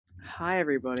Hi,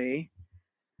 everybody.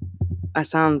 I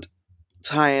sound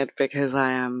tired because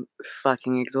I am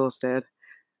fucking exhausted.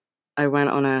 I went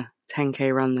on a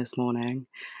 10K run this morning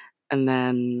and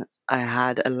then I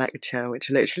had a lecture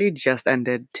which literally just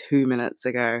ended 2 minutes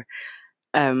ago.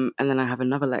 And then I have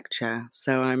another lecture.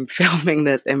 So I'm filming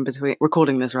this in between,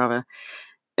 recording this rather,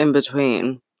 in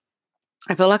between.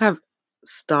 I feel like I've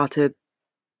started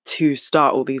to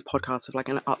start all these podcasts with like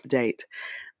an update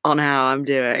on how I'm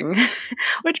doing,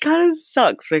 which kind of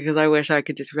sucks because I wish I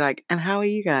could just be like, and how are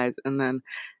you guys? And then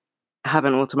have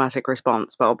an automatic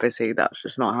response, but obviously that's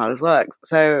just not how this works.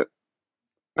 So,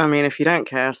 I mean, if you don't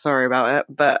care, sorry about it.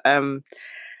 But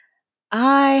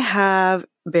I have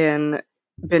been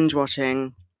binge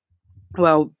watching,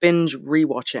 binge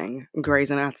rewatching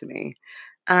Grey's Anatomy,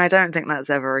 and I don't think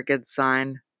that's ever a good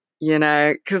sign,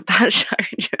 because that show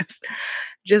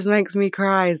just makes me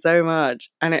cry so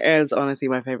much, and it is honestly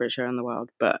my favorite show in the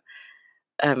world. But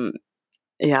um,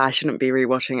 yeah, I shouldn't be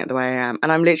rewatching it the way I am.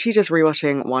 And I'm literally just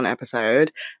rewatching one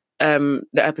episode. The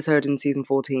episode in season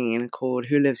 14 called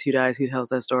Who Lives, Who Dies, Who Tells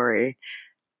Their Story.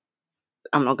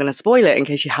 I'm not going to spoil it in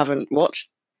case you haven't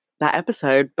watched that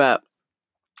episode, but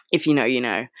if you know, you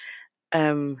know.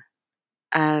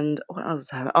 And what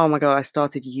else happened? Oh my god, I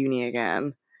started uni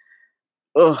again.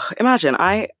 Ugh, imagine,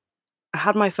 I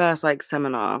had my first like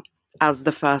seminar as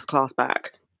the first class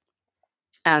back.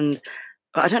 And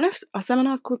I don't know if are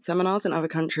seminars called seminars in other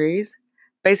countries.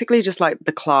 Basically just like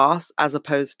the class as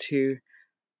opposed to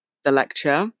the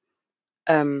lecture.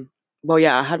 Well,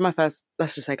 yeah, I had my first,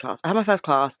 let's just say class. I had my first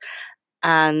class,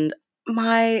 and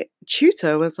my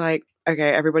tutor was like,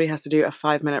 okay, everybody has to do a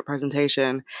 5-minute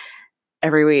presentation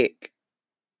every week.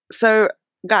 So,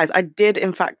 guys, I did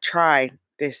in fact try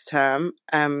this term,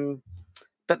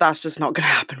 but that's just not going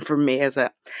to happen from me, is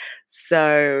it?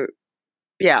 So,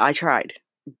 yeah, I tried,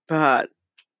 but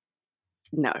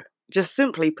no. Just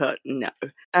simply put, no.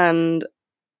 And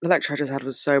the lecture I just had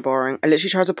was so boring. I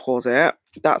literally tried to pause it.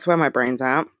 That's where my brain's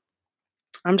at.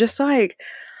 I'm just like,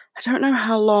 I don't know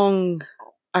how long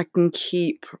I can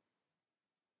keep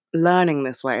learning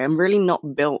this way. I'm really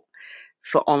not built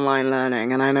for online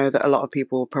learning. And I know that a lot of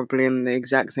people are probably in the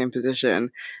exact same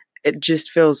position. It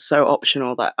just feels so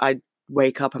optional that I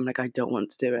wake up, I'm like, I don't want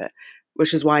to do it.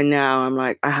 Which is why now I'm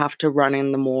like, I have to run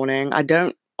in the morning. I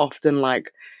don't often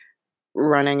like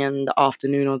running in the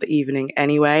afternoon or the evening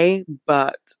anyway,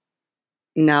 but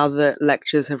now that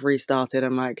lectures have restarted,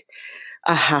 I'm like,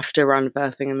 I have to run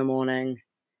first thing in the morning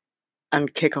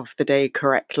and kick off the day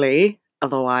correctly.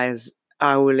 Otherwise,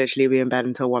 I will literally be in bed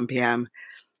until 1 p.m.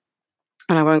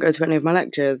 and I won't go to any of my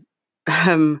lectures.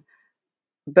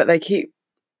 But they keep,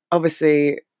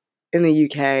 obviously, in the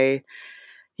UK,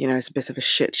 it's a bit of a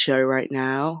shit show right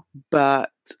now.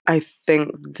 But I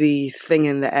think the thing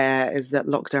in the air is that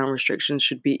lockdown restrictions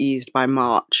should be eased by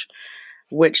March,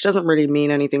 which doesn't really mean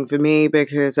anything for me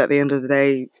because at the end of the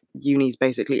day, uni's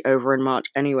basically over in March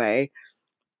anyway.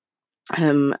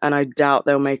 And I doubt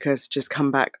they'll make us just come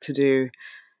back to do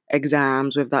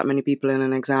exams with that many people in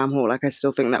an exam hall. Like, I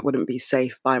still think that wouldn't be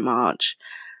safe by March.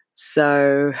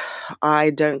 So I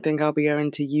don't think I'll be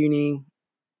going to uni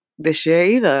this year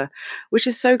either, which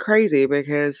is so crazy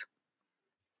because,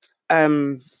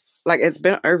 like, it's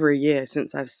been over a year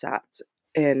since I've sat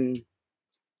in.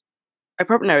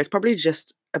 It's probably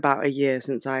just about a year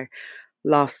since I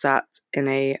last sat in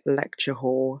a lecture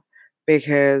hall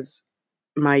because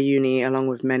my uni, along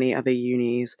with many other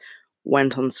unis,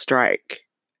 went on strike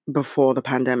before the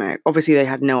pandemic. Obviously, they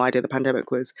had no idea the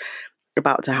pandemic was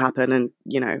about to happen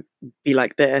and, be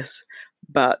like this.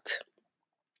 But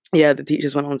yeah, the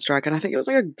teachers went on strike, and I think it was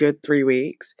like a good 3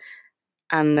 weeks.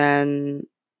 And then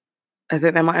I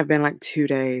think there might have been like 2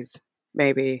 days,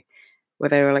 maybe, where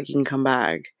they were like, you can come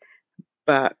back.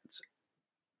 But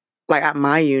like at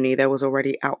my uni, there was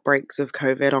already outbreaks of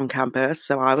COVID on campus.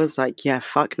 So I was like, yeah,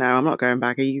 fuck no, I'm not going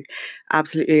back. Are you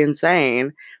absolutely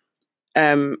insane?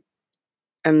 Um,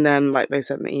 and then like they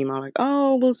sent the email like,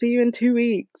 oh, we'll see you in 2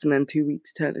 weeks. And then 2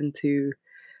 weeks turned into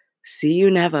see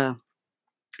you never.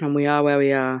 And we are where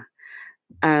we are.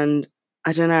 And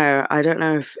I don't know. I don't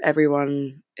know if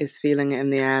everyone is feeling it in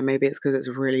the air. Maybe it's because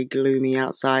it's really gloomy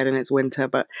outside and it's winter,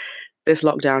 but this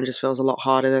lockdown just feels a lot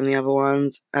harder than the other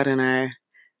ones. I don't know.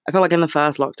 I felt like in the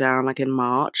first lockdown, like in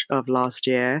March of last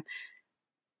year,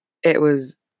 it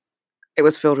was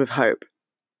filled with hope.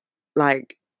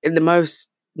 Like in the most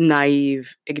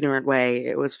naive, ignorant way,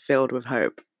 it was filled with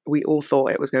hope. We all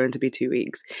thought it was going to be 2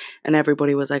 weeks, and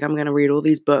everybody was like, I'm going to read all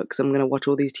these books, I'm going to watch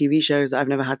all these TV shows that I've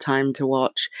never had time to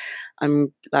watch.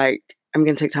 I'm going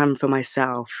to take time for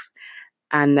myself.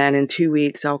 And then in 2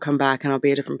 weeks, I'll come back and I'll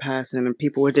be a different person. And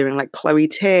people were doing like Chloe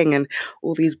Ting and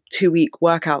all these 2 week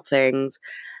workout things.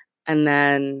 And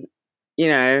then,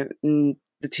 the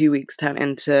 2 weeks turn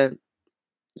into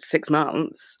 6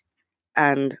 months.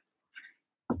 And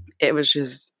it was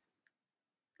just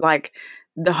like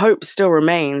the hope still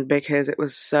remained because it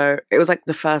was like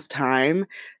the first time.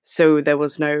 So there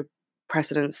was no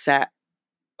precedent set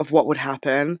of what would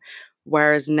happen.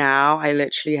 Whereas now I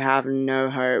literally have no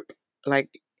hope. Like,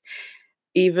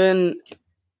 even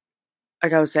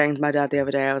like I was saying to my dad the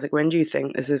other day, I was like, when do you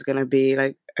think this is going to be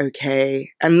like okay?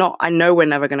 And not, I know we're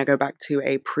never going to go back to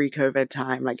a pre COVID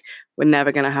time. Like, we're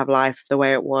never going to have life the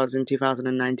way it was in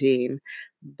 2019.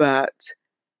 But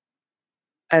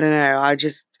I don't know. I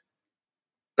just,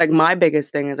 like, my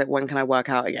biggest thing is like, when can I work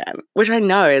out again? Which I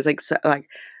know is like, like,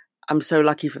 I'm so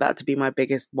lucky for that to be my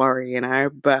biggest worry,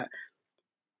 But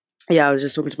yeah, I was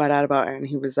just talking to my dad about it, and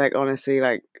he was like, honestly,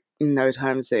 like, no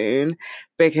time soon,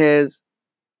 because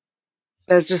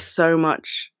there's just so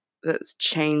much that's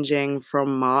changing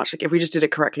from March. Like, if we just did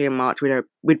it correctly in March,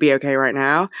 we'd be okay right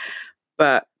now.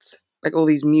 But like all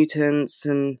these mutants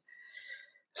and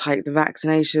like the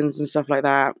vaccinations and stuff like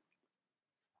that,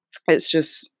 it's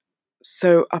just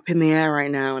so up in the air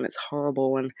right now, and it's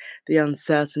horrible, and the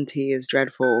uncertainty is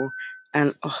dreadful.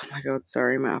 And oh my god,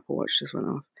 sorry, my Apple Watch just went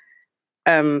off.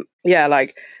 Yeah,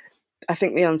 like, I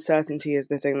think the uncertainty is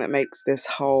the thing that makes this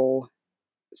whole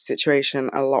situation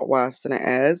a lot worse than it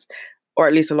is, or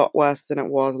at least a lot worse than it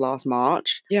was last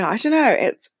March. Yeah, I don't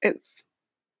know.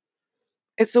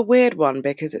 It's a weird one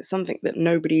because it's something that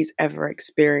nobody's ever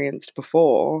experienced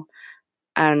before,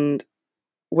 and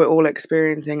we're all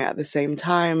experiencing it at the same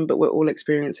time, but we're all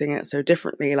experiencing it so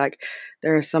differently. Like,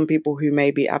 there are some people who may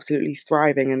be absolutely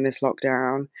thriving in this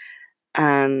lockdown,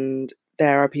 and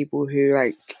there are people who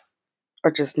like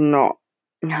are just not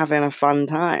having a fun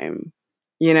time,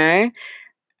 you know?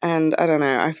 And I don't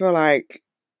know, I feel like,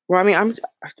 well, I mean,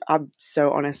 I'm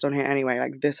so honest on here anyway.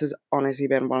 Like, this has honestly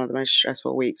been one of the most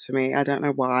stressful weeks for me. I don't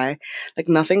know why. Like,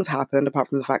 nothing's happened apart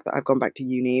from the fact that I've gone back to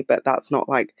uni, but that's not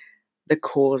like the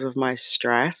cause of my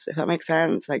stress, if that makes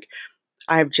sense. Like,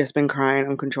 I've just been crying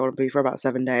uncontrollably for about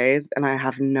 7 days, and I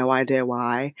have no idea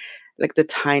why. Like, the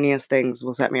tiniest things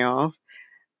will set me off.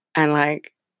 And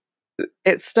like,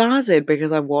 it started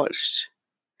because I was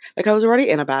already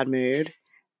in a bad mood.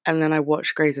 And then I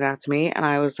watched Grey's Anatomy and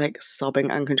I was like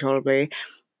sobbing uncontrollably.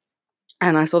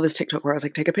 And I saw this TikTok where I was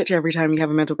like, take a picture every time you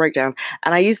have a mental breakdown.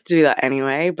 And I used to do that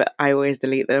anyway, but I always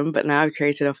delete them. But now I've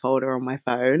created a folder on my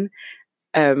phone.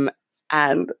 Um,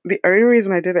 and the only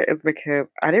reason I did it is because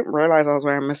I didn't realize I was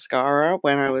wearing mascara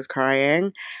when I was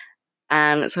crying.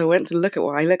 And so I went to look at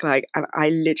what I look like, and I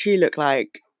literally look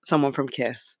like someone from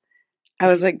Kiss. I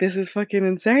was like, this is fucking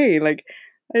insane. Like,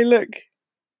 I look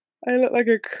I look like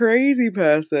a crazy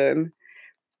person.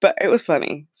 But it was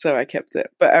funny, so I kept it.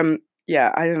 But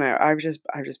yeah, I don't know. I've just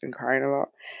been crying a lot,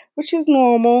 which is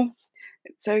normal.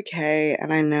 It's okay,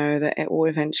 and I know that it will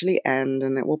eventually end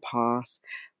and it will pass.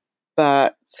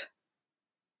 But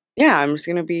yeah, I'm just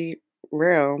gonna be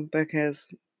real because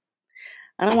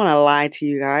I don't want to lie to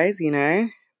you guys.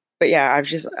 But yeah,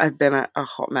 I've been a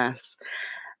hot mess.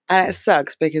 And it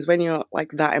sucks because when you're like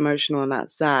that emotional and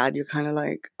that sad, you're kind of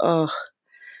like, oh,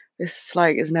 this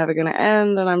like is never gonna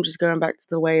end, and I'm just going back to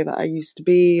the way that I used to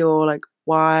be, or like,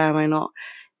 why am I not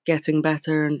getting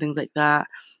better and things like that.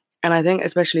 And I think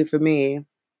especially for me,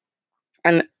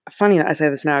 and funny that I say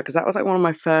this now because that was like one of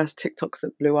my first TikToks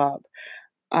that blew up.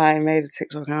 I made a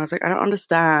TikTok and I was like, I don't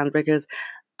understand because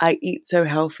I eat so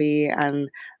healthy and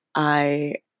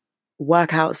I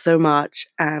work out so much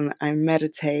and I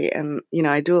meditate and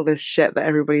I do all this shit that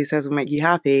everybody says will make you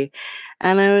happy.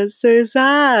 And I was so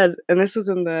sad. And this was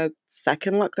in the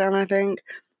second lockdown, I think.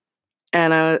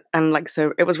 And like,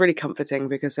 so it was really comforting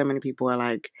because so many people were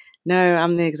like, no,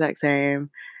 I'm the exact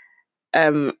same.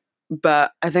 Um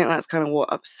but I think that's kind of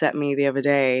what upset me the other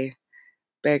day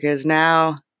because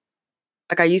now,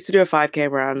 like, I used to do a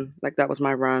 5K run, like that was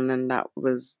my run and that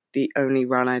was the only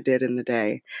run I did in the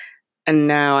day. And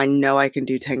now I know I can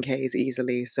do 10Ks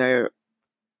easily, so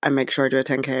I make sure I do a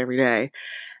 10K every day.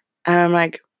 And I'm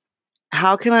like,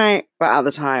 how can I, but at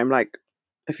the time, like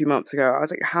a few months ago, I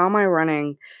was like, how am I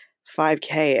running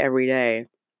 5K every day?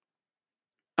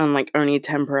 I'm like only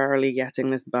temporarily getting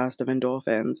this burst of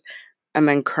endorphins and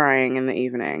then crying in the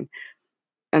evening.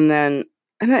 And then,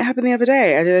 and that happened the other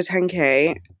day. I did a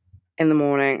 10K in the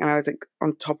morning and I was like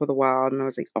on top of the world and I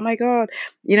was like, oh my God,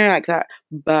 like that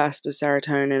burst of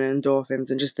serotonin and endorphins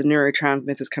and just the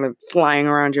neurotransmitters kind of flying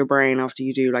around your brain after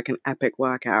you do like an epic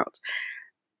workout.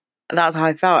 That's how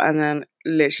I felt. And then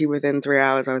literally within 3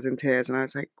 hours, I was in tears and I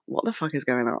was like, what the fuck is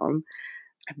going on?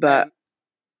 But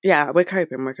yeah, we're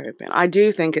coping. I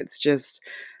do think it's just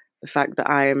the fact that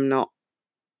I am not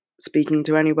speaking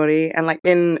to anybody. And like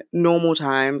in normal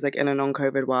times, like in a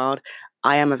non-COVID world,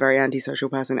 I am a very antisocial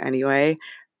person anyway.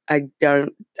 I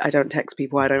don't I don't text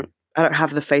people. I don't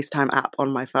have the FaceTime app on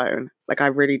my phone. Like I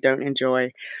really don't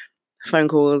enjoy phone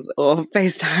calls or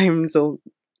FaceTimes or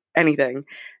anything.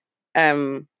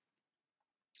 Um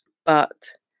but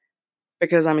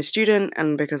because I'm a student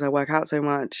and because I work out so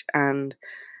much and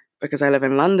because I live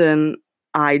in London,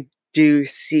 I do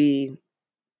see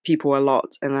people a lot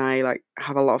and I like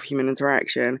have a lot of human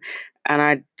interaction. And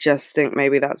I just think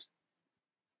maybe it's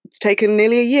taken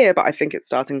nearly a year, but I think it's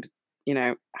starting to,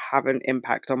 have an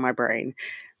impact on my brain.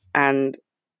 And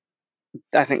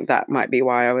I think that might be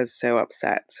why I was so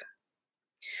upset.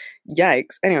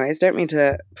 Yikes. Anyways, don't mean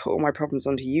to put all my problems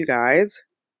onto you guys.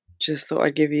 Just thought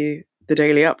I'd give you the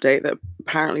daily update that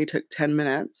apparently took 10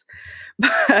 minutes.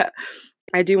 But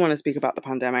I do want to speak about the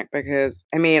pandemic because,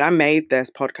 I mean, I made this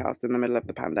podcast in the middle of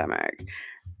the pandemic.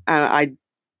 And I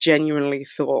genuinely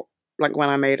thought, like, when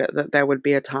I made it, that there would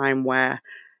be a time where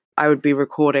I would be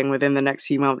recording within the next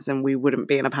few months and we wouldn't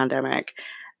be in a pandemic.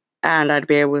 And I'd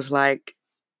be able to, like,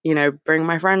 bring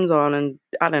my friends on and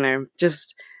I don't know,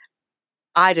 just,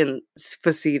 I didn't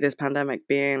foresee this pandemic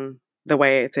being the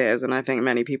way it is. And I think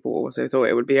many people also thought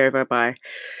it would be over by,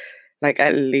 like,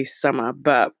 at least summer.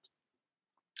 But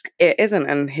it isn't.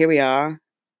 And here we are.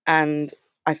 And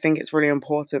I think it's really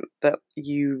important that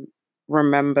you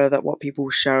remember that what people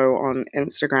show on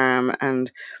Instagram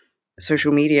and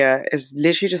social media is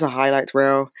literally just a highlight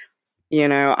reel.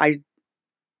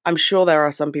 I'm sure there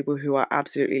are some people who are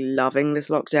absolutely loving this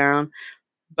lockdown,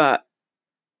 but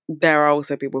there are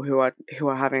also people who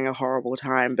are having a horrible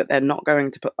time, but they're not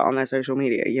going to put that on their social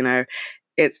media.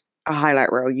 It's a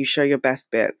highlight reel. You show your best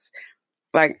bits.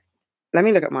 Like, let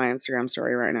me look at my Instagram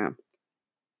story right now,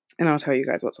 and I'll tell you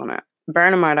guys what's on it.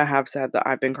 Bearing in mind, I have said that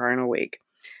I've been crying all week.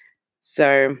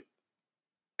 So,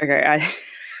 okay,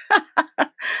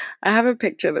 I have a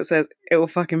picture that says it will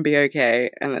fucking be okay,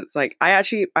 and it's like I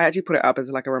actually put it up as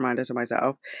like a reminder to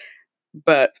myself.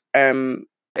 But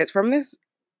it's from this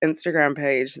Instagram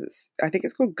page I think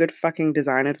it's called Good Fucking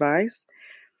Design Advice,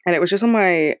 and it was just on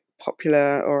my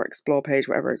popular or explore page,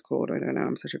 whatever it's called. I don't know.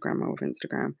 I'm such a grandma with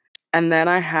Instagram. And then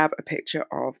I have a picture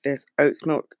of this oats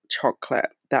milk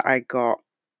chocolate that I got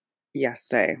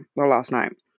last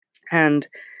night. And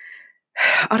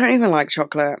I don't even like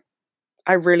chocolate.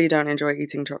 I really don't enjoy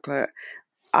eating chocolate.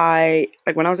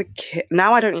 When I was a kid,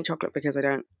 now I don't eat chocolate because I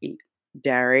don't eat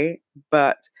dairy,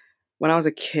 but when I was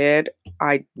a kid,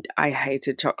 I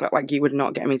hated chocolate. Like, you would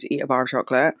not get me to eat a bar of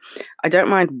chocolate. I don't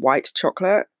mind white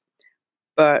chocolate,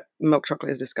 but milk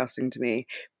chocolate is disgusting to me.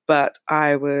 But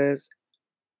I was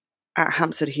at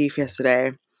Hampstead Heath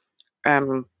yesterday,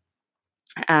 and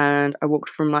I walked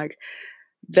from like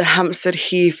the Hampstead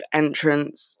Heath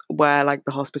entrance where like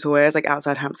the hospital is, like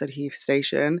outside Hampstead Heath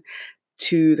station,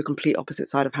 to the complete opposite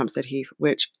side of Hampstead Heath,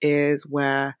 which is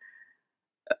where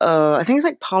I think it's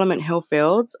like Parliament Hill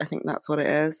Fields. I think that's what it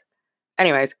is.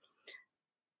 Anyways,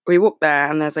 we walked there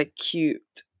and there's like cute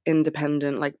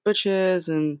independent like butchers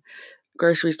and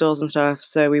grocery stores and stuff.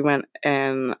 So we went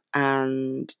in,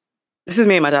 and this is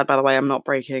me and my dad, by the way. I'm not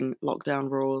breaking lockdown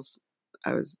rules.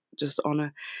 I was just on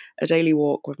a daily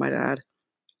walk with my dad,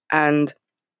 and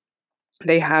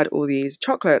they had all these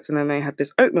chocolates, and then they had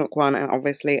this oat milk one, and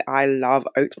obviously I love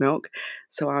oat milk,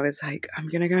 so I was like, I'm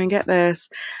gonna go and get this.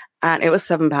 And it was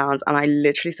 £7, and I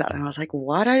literally sat there and I was like,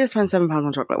 why did I just spend £7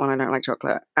 on chocolate when I don't like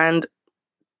chocolate? And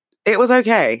it was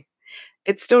okay.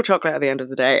 It's still chocolate at the end of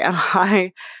the day, and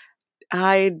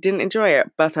I didn't enjoy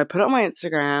it, but I put it on my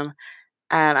Instagram,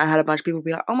 and I had a bunch of people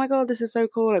be like, oh my god, this is so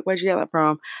cool, like, where'd you get that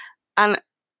from? And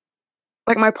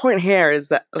like, my point here is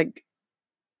that, like,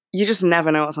 you just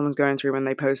never know what someone's going through when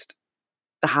they post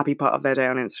the happy part of their day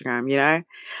on Instagram, you know?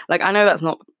 Like, I know that's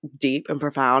not deep and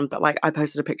profound, but like, I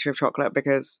posted a picture of chocolate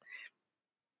because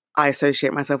I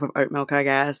associate myself with oat milk, I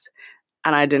guess,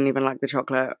 and I didn't even like the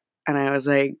chocolate. And I was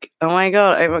like, oh my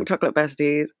god, oat milk chocolate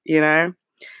besties, you know?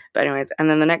 But anyways, and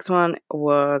then the next one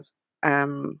was a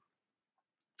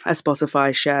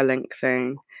Spotify share link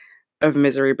thing of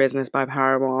Misery Business by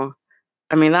Paramore.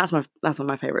 I mean, that's one of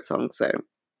my favorite songs, so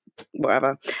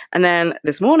whatever. And then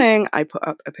this morning, I put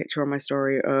up a picture on my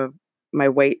story of my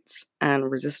weights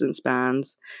and resistance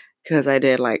bands because I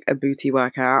did like a booty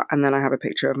workout, and then I have a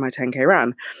picture of my 10K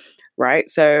run, right?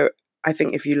 So I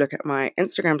think if you look at my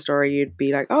Instagram story, you'd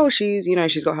be like, oh, she's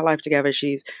got her life together.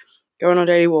 She's going on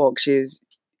daily walks. She's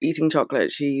eating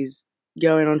chocolate. She's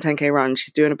going on 10K run.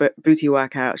 She's doing a booty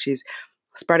workout. She's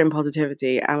spreading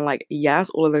positivity. And like, yes,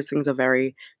 all of those things are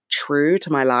very true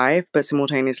to my life, but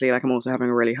simultaneously, like, I'm also having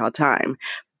a really hard time.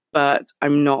 But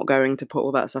I'm not going to put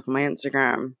all that stuff on my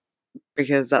Instagram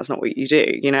because that's not what you do,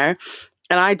 you know?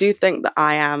 And I do think that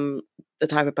I am the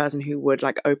type of person who would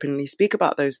like openly speak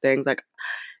about those things. Like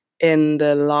in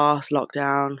the last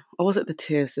lockdown, or was it the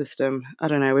tier system? I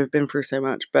don't know. We've been through so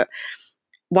much, but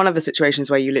one of the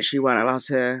situations where you literally weren't allowed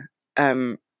to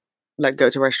like go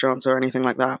to restaurants or anything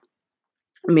like that.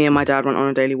 Me and my dad went on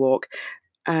a daily walk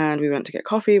and we went to get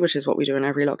coffee, which is what we do in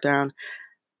every lockdown.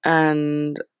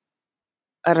 And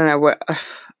I don't know,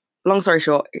 long story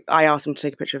short, I asked him to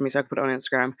take a picture of me so I could put it on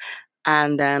Instagram.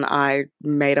 And then I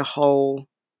made a whole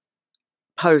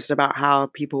post about how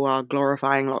people are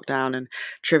glorifying lockdown and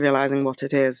trivializing what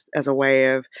it is as a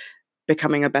way of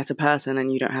becoming a better person,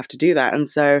 and you don't have to do that. And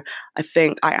so I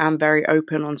think I am very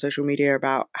open on social media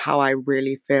about how I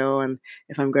really feel and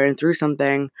if I'm going through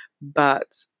something, but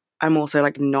I'm also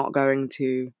like not going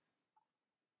to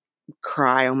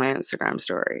cry on my Instagram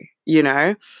story, you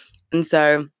know? And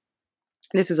so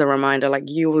this is a reminder, like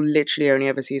you will literally only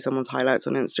ever see someone's highlights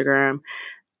on Instagram.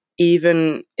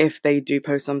 Even if they do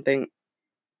post something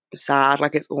sad,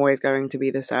 like it's always going to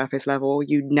be the surface level.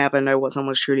 You never know what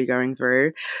someone's truly going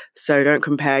through. So don't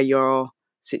compare your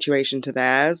situation to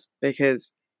theirs,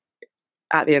 because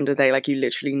at the end of the day, like you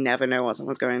literally never know what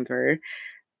someone's going through.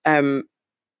 Um,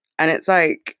 and it's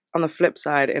like on the flip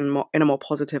side, in a more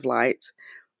positive light,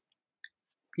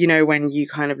 you know, when you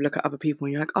kind of look at other people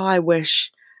and you're like, oh, I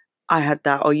wish I had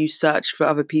that, or you search for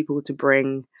other people to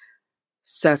bring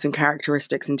certain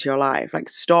characteristics into your life. Like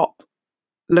stop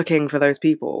looking for those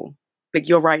people. Like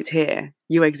you're right here.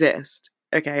 You exist.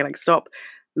 Okay, like stop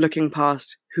looking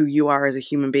past who you are as a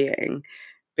human being,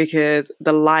 because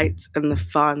the light and the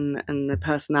fun and the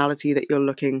personality that you're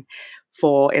looking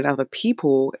for in other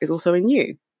people is also in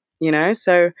you, you know?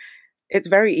 So it's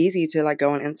very easy to like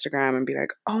go on Instagram and be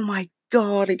like, oh my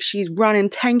God, like she's running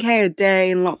 10K a day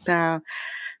in lockdown.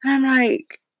 And I'm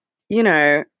like, you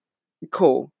know,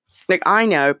 cool. Like I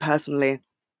know personally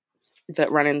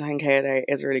that running 10K a day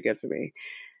is really good for me.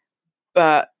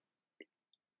 But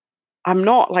I'm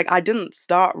not like, I didn't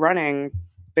start running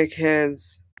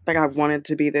because like I wanted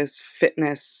to be this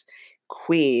fitness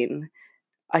queen.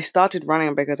 I started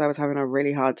running because I was having a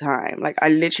really hard time. Like I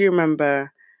literally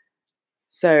remember,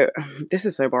 so this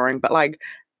is so boring, but like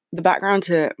the background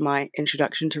to my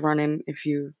introduction to running, if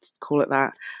you call it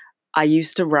that, I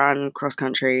used to run cross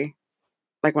country.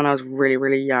 Like when I was really,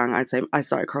 really young, I'd say I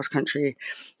started cross country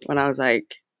when I was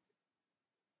like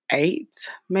 8,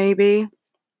 maybe.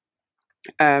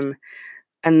 Um,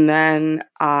 and then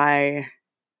I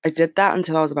did that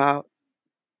until I was about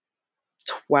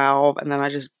 12, and then I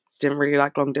just didn't really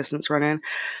like long distance running.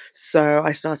 So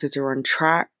I started to run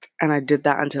track, and I did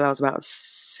that until I was about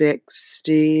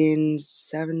 16,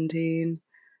 17.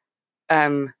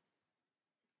 Um,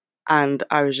 and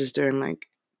I was just doing like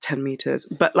 10 meters.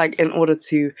 But like in order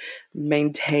to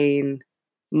maintain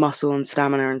muscle and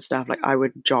stamina and stuff, like I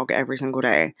would jog every single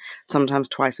day, sometimes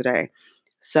twice a day.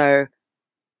 So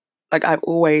like I've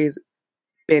always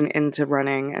been into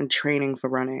running and training for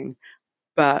running,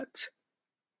 but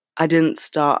I didn't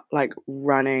start like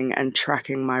running and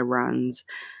tracking my runs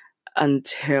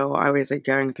until I was like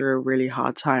going through a really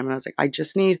hard time. And I was like, I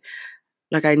just need,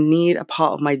 like, I need a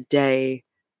part of my day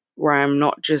where I'm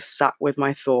not just sat with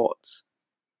my thoughts.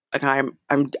 Like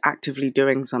I'm actively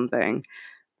doing something.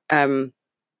 Um,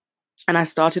 and I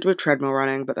started with treadmill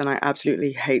running, but then I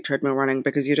absolutely hate treadmill running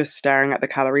because you're just staring at the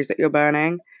calories that you're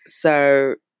burning.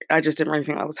 So I just didn't really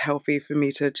think that was healthy for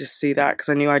me to just see that, because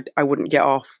I knew I wouldn't get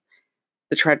off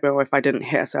the treadmill if I didn't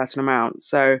hit a certain amount.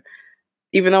 So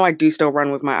even though I do still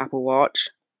run with my Apple Watch,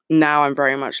 now I'm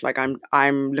very much like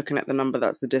I'm looking at the number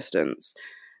that's the distance,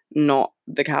 not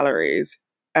the calories.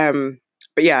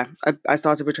 But yeah, I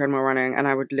started with treadmill running, and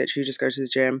I would literally just go to the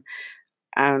gym.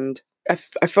 And I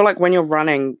feel like when you're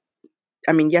running,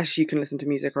 I mean, yes, you can listen to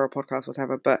music or a podcast,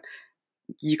 whatever, but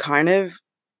you kind of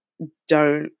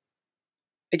don't,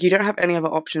 like, you don't have any other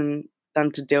option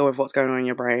than to deal with what's going on in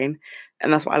your brain.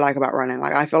 And that's what I like about running.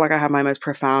 Like, I feel like I have my most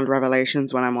profound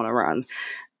revelations when I'm on a run.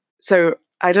 So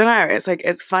I don't know. It's like,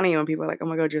 it's funny when people are like, oh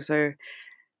my God, you're so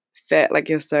fit. Like,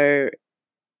 you're so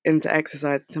into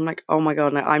exercise. I'm like, oh my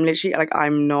God, no, I'm literally like,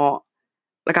 I'm not,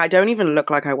 like, I don't even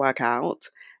look like I work out.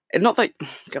 And not that,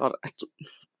 God,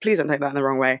 please don't take that in the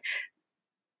wrong way.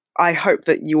 I hope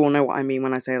that you all know what I mean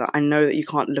when I say that. I know that you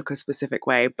can't look a specific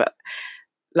way, but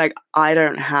like, I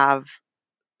don't have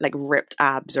like ripped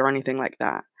abs or anything like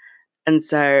that. And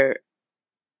so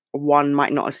one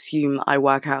might not assume that I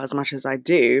work out as much as I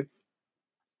do,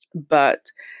 but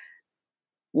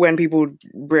when people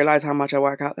realize how much I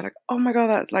work out, they're like, oh my God,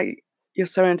 that's like, you're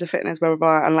so into fitness, blah, blah,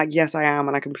 blah. And like, yes, I am.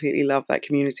 And I completely love that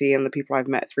community and the people I've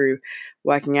met through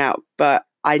working out. But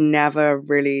I never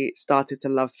really started to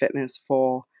love fitness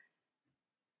for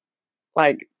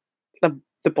like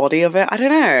the body of it. I don't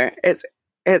know.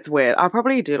 It's weird. I'll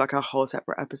probably do like a whole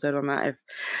separate episode on that if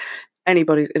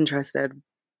anybody's interested.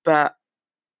 But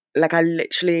like I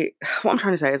literally what I'm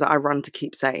trying to say is that I run to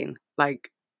keep sane.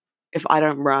 Like if I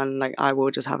don't run, like I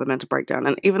will just have a mental breakdown.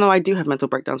 And even though I do have mental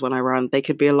breakdowns when I run, they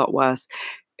could be a lot worse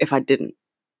if I didn't.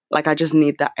 Like I just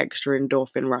need that extra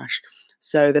endorphin rush.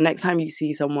 So the next time you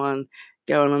see someone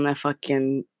going on their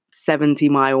fucking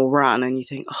 70-mile run and you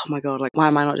think, oh my God, like why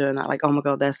am I not doing that? Like, oh my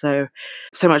God, they're so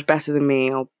much better than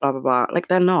me or blah, blah, blah. Like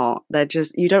they're not. They're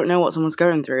just, you don't know what someone's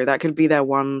going through. That could be their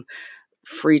one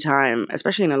free time,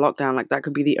 especially in a lockdown. Like that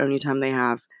could be the only time they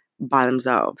have by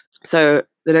themselves. So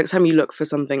the next time you look for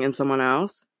something in someone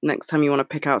else, next time you want to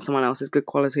pick out someone else's good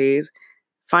qualities,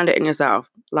 find it in yourself.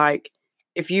 Like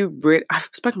if you I've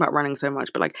spoken about running so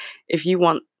much, but like if you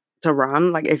want to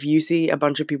run, like if you see a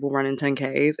bunch of people running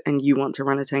 10Ks and you want to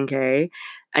run a 10K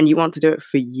and you want to do it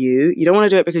for you don't want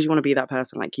to do it because you want to be that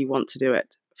person. Like you want to do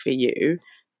it for you,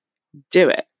 do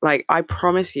it. Like I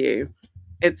promise you,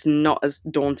 it's not as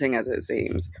daunting as it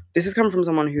seems. This has come from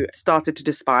someone who started to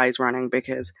despise running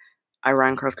because I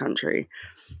ran cross country.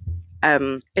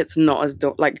 It's not as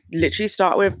like literally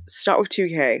start with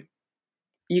 2K.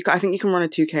 I think you can run a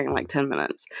 2K in like 10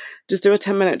 minutes. Just do a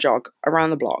 10-minute jog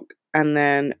around the block and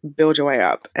then build your way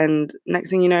up. And next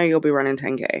thing you know, you'll be running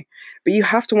 10K. But you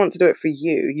have to want to do it for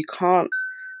you. You can't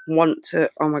want to.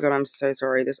 Oh my God, I'm so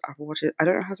sorry. This Apple Watch I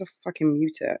don't know how to fucking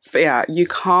mute it. But yeah, you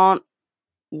can't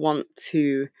want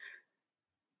to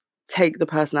take the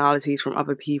personalities from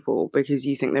other people because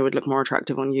you think they would look more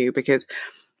attractive on you, because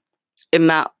in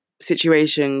that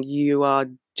situation you are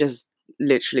just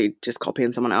literally just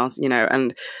copying someone else,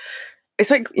 and it's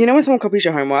like, when someone copies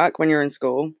your homework when you're in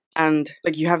school and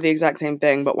like you have the exact same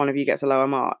thing but one of you gets a lower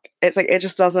mark. It's like it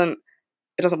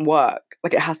doesn't work.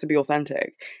 Like it has to be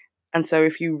authentic. And so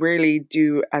if you really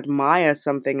do admire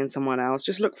something in someone else,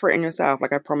 just look for it in yourself.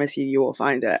 Like I promise you will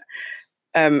find it.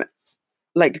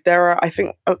 Like there are, I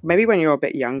think maybe when you're a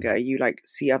bit younger, you like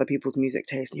see other people's music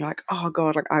taste and you're like, oh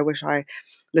God, like I wish I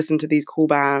listened to these cool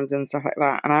bands and stuff like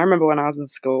that. And I remember when I was in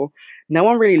school, no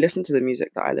one really listened to the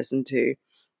music that I listened to.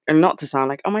 And not to sound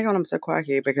like, oh my God, I'm so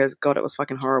quirky, because God, it was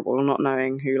fucking horrible not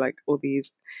knowing who like all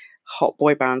these hot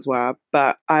boy bands were.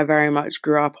 But I very much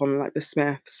grew up on like the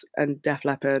Smiths and Def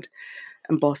Leppard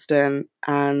and Boston.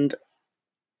 And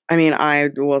I mean, I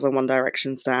was a One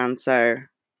Direction stan, so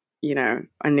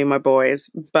I knew my boys,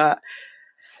 but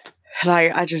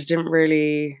like I just didn't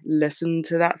really listen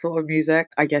to that sort of music.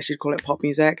 I guess you'd call it pop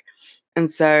music. And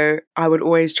so I would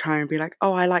always try and be like,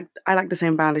 oh, I like the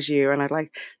same band as you, and I'd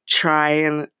like try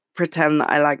and pretend that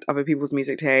I liked other people's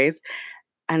music tastes.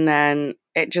 And then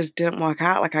it just didn't work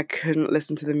out. Like I couldn't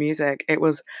listen to the music. It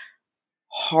was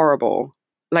horrible.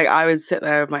 Like I would sit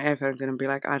there with my earphones in and be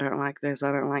like, I don't like this,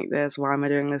 I don't like this, why am I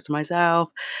doing this to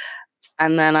myself?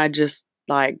 And then I just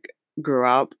like grew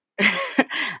up.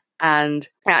 And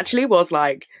it actually was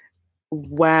like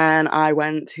when I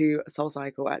went to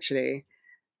SoulCycle actually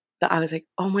that I was like,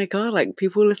 oh my God, like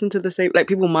people listen to the same, like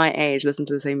people my age listen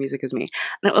to the same music as me.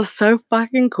 And it was so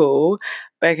fucking cool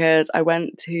because I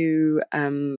went to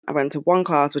one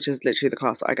class, which is literally the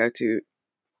class that I go to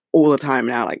all the time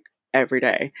now, like every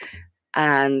day.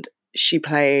 And I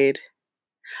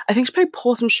think she played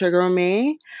Pour Some Sugar on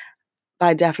Me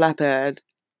by Def Leppard.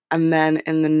 And then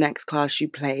in the next class she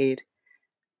played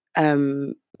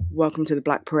Welcome to the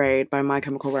Black Parade by My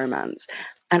Chemical Romance.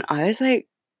 And I was like,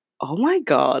 oh my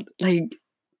God, like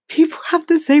people have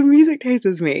the same music taste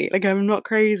as me. Like I'm not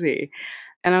crazy.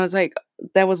 And I was like,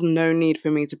 there was no need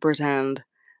for me to pretend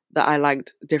that I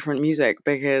liked different music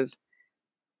because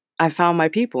I found my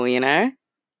people, And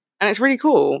it's really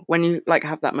cool when you like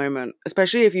have that moment,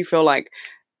 especially if you feel like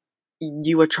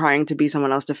you were trying to be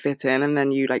someone else to fit in, and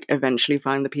then you like eventually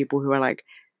find the people who are like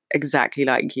exactly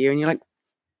like you, and you're like,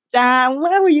 damn,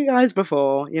 where were you guys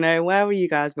before? Where were you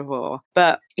guys before?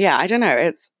 But yeah, I don't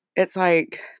know. It's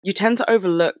like you tend to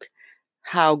overlook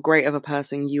how great of a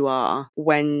person you are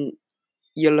when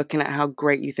you're looking at how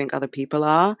great you think other people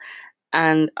are.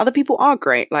 And other people are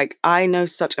great. Like I know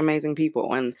such amazing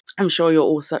people, and I'm sure you're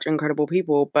all such incredible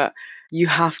people, but you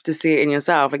have to see it in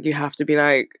yourself. Like you have to be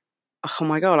like, oh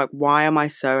my God, like why am I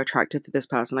so attracted to this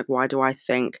person? Like why do I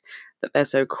think that they're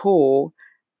so cool?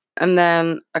 And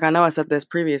then, like, I know I said this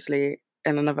previously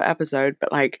in another episode,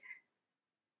 but like,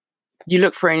 you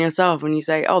look for it in yourself and you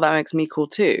say, oh, that makes me cool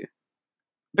too.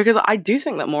 Because I do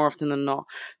think that more often than not,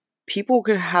 people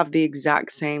could have the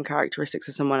exact same characteristics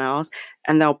as someone else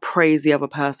and they'll praise the other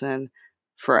person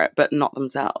for it, but not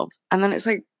themselves. And then it's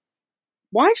like,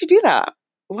 why'd you do that?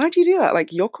 Why'd you do that?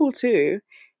 Like, you're cool too.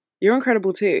 You're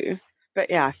incredible too. But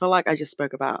yeah, I feel like I just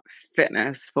spoke about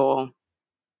fitness for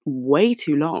way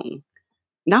too long.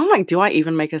 Now I'm like, do I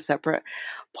even make a separate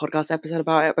podcast episode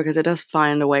about it? Because it does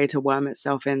find a way to worm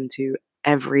itself into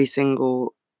every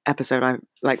single episode I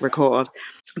like record.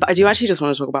 But I do actually just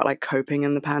want to talk about like coping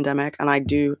in the pandemic, and I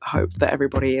do hope that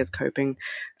everybody is coping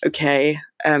okay.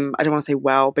 I don't want to say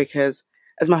well, because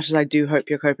as much as I do hope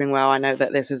you're coping well, I know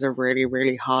that this is a really,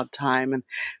 really hard time and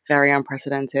very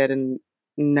unprecedented, and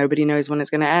nobody knows when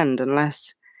it's going to end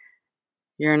unless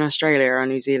you're in Australia or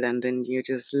New Zealand and you're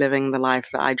just living the life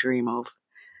that I dream of.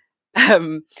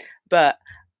 But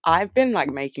I've been like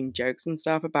making jokes and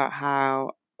stuff about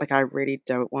how like I really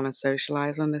don't want to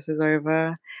socialize when this is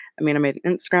over. I mean, I made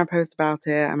an Instagram post about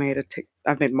it.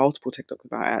 I've made multiple TikToks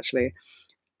about it actually.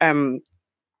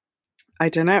 I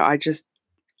don't know. I just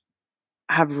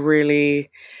have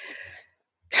really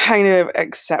kind of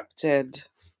accepted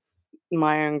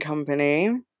my own company,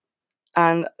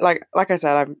 and like I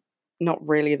said, I'm not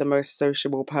really the most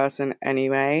sociable person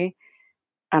anyway,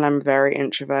 and I'm very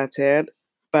introverted,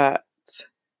 but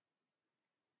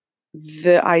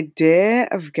the idea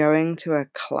of going to a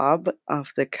club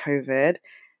after COVID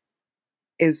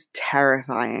is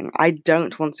terrifying. I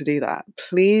don't want to do that.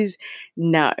 Please,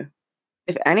 no.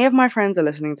 If any of my friends are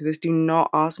listening to this, do not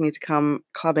ask me to come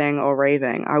clubbing or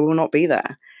raving. I will not be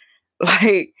there.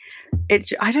 Like,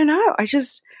 I don't know.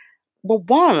 Well,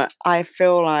 one, I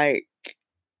feel like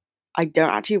I don't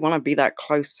actually want to be that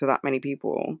close to that many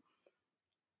people.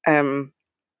 And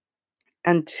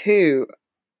two,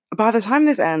 by the time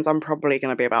this ends, I'm probably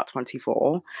going to be about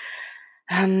 24.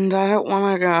 And I don't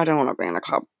want to go, I don't want to be in a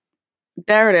club.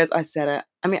 There it is. I said it.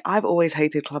 I mean, I've always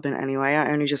hated clubbing anyway.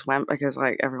 I only just went because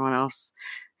like everyone else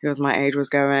who was my age was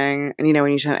going. And you know,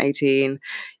 when you turn 18,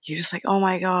 you're just like, oh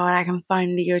my God, I can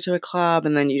finally go to a club.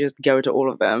 And then you just go to all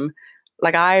of them.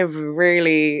 Like, I've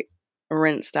really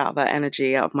rinsed out that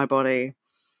energy out of my body.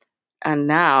 And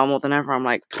now more than ever, I'm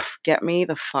like, get me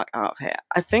the fuck out of here.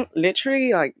 I think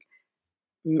literally like,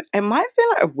 it might have been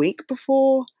like a week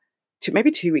before,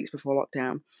 maybe 2 weeks before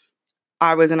lockdown,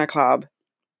 I was in a club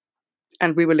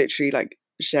and we were literally like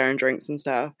sharing drinks and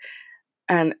stuff.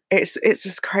 And it's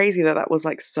just crazy that was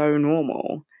like so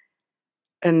normal.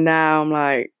 And now I'm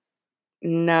like,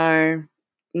 no,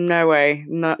 no way,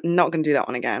 not gonna do that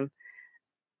one again.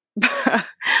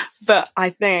 But I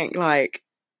think like,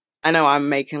 I know I'm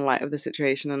making light of the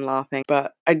situation and laughing,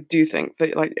 but I do think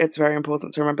that like it's very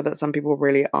important to remember that some people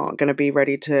really aren't going to be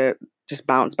ready to just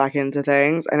bounce back into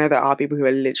things. I know there are people who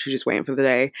are literally just waiting for the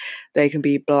day they can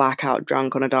be blackout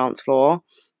drunk on a dance floor,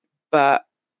 but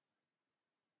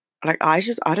like I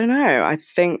don't know. I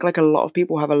think like a lot of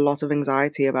people have a lot of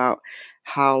anxiety about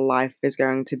how life is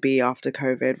going to be after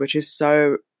COVID, which is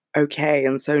so okay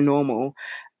and so normal.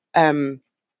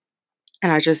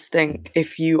 And I just think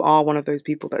if you are one of those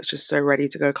people that's just so ready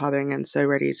to go clubbing and so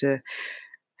ready to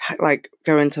like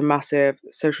go into massive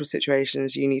social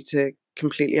situations, you need to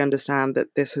completely understand that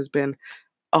this has been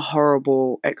a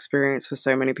horrible experience for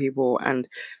so many people. And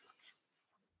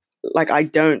like, I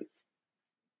don't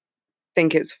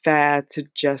think it's fair to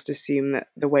just assume that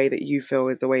the way that you feel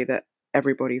is the way that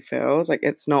everybody feels. Like,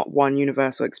 it's not one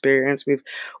universal experience. We've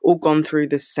all gone through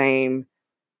the same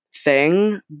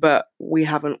thing, but we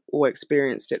haven't all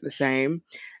experienced it the same.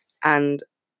 And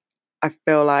I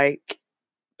feel like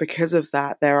because of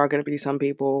that, there are going to be some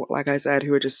people, like I said,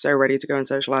 who are just so ready to go and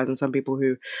socialize, and some people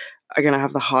who are going to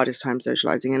have the hardest time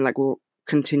socializing and like will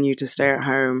continue to stay at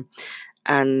home.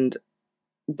 And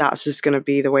that's just going to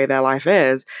be the way their life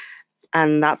is.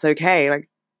 And that's okay. Like,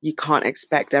 you can't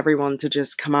expect everyone to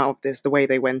just come out of this the way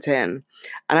they went in.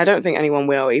 And I don't think anyone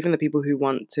will. Even the people who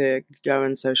want to go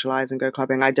and socialize and go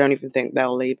clubbing, I don't even think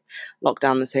they'll leave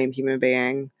lockdown the same human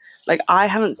being. Like, I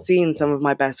haven't seen some of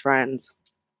my best friends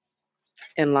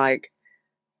in like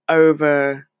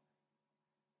over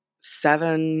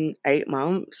 7-8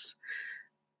 months.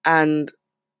 And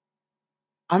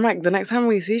I'm like, the next time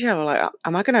we see each other, like,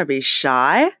 am I going to be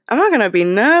shy? Am I going to be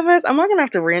nervous? Am I going to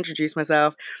have to reintroduce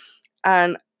myself?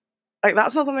 And like,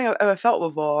 that's not something I've ever felt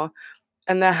before.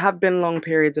 And there have been long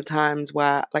periods of times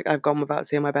where like I've gone without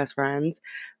seeing my best friends.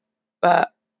 But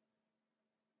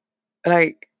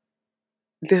like,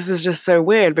 this is just so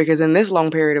weird because in this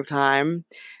long period of time,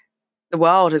 the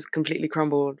world has completely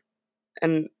crumbled.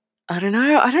 And I don't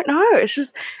know.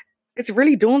 It's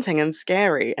really daunting and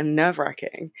scary and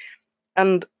nerve-wracking.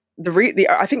 And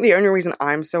I think the only reason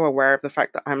I'm so aware of the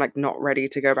fact that I'm like not ready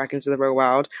to go back into the real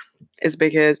world is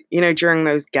because, during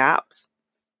those gaps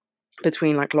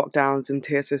between like lockdowns and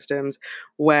tier systems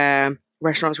where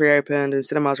restaurants reopened and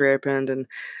cinemas reopened and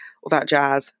all that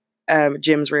jazz,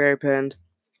 gyms reopened,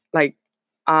 like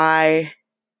I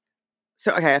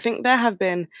okay, I think there have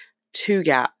been two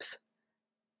gaps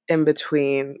in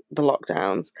between the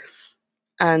lockdowns.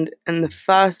 And in the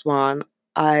first one,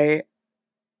 I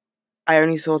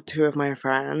only saw two of my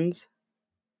friends.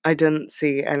 I didn't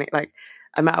see any, like,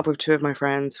 I met up with two of my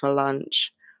friends for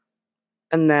lunch,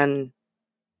 and then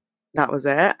that was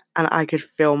it. And I could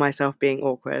feel myself being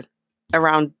awkward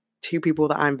around two people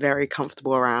that I'm very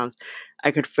comfortable around.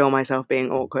 I could feel myself being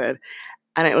awkward.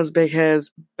 And it was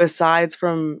because, besides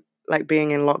from like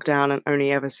being in lockdown and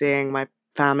only ever seeing my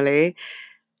family,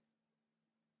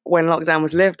 when lockdown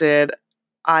was lifted,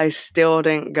 I still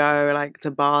didn't go like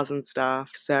to bars and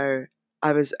stuff. So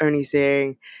I was only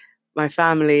seeing my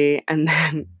family and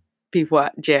then people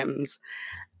at gyms.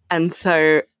 And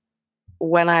so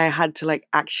when I had to like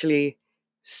actually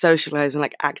socialize and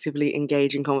like actively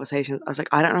engage in conversations, I was like,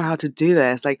 I don't know how to do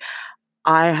this. Like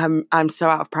I'm so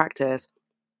out of practice.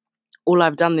 All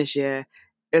I've done this year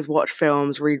is watch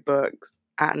films, read books,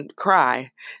 and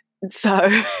cry. So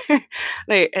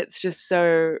like it's just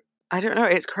so, I don't know,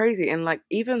 it's crazy. And like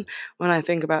even when I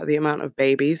think about the amount of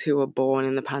babies who were born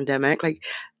in the pandemic, like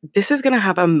this is going to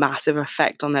have a massive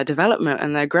effect on their development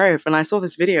and their growth. And I saw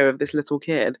this video of this little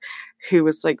kid who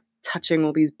was like touching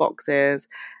all these boxes,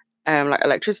 like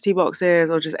electricity boxes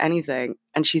or just anything,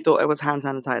 and she thought it was hand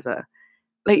sanitizer.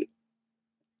 Like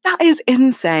that is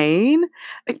insane.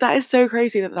 Like that is so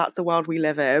crazy that that's the world we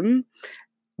live in.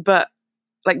 But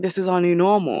like this is our new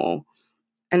normal.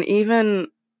 And even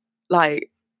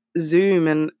like Zoom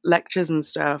and lectures and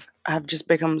stuff have just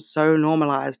become so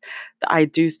normalized that I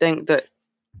do think that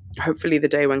hopefully the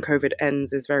day when COVID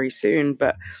ends is very soon.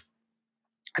 But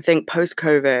I think post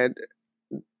COVID,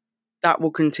 that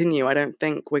will continue. I don't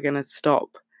think we're going to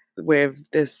stop with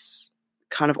this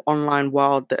kind of online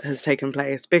world that has taken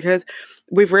place because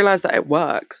we've realized that it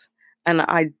works. And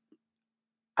I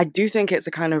do think it's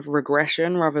a kind of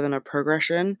regression rather than a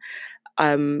progression.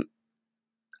 Um,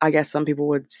 I guess some people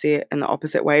would see it in the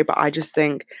opposite way, but I just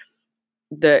think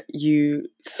that you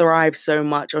thrive so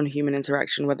much on human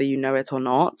interaction, whether you know it or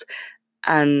not.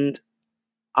 And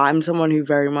I'm someone who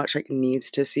very much like needs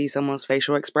to see someone's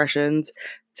facial expressions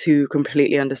to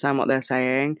completely understand what they're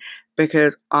saying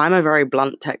because I'm a very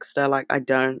blunt texter. Like I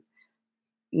don't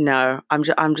know. I'm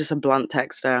just a blunt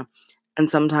texter. And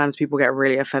sometimes people get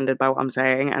really offended by what I'm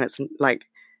saying and it's like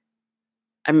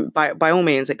and by all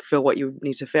means like feel what you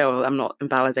need to feel. I'm not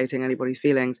invalidating anybody's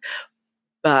feelings.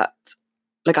 But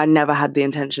like I never had the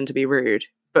intention to be rude.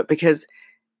 But because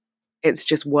it's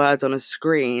just words on a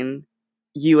screen,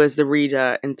 you as the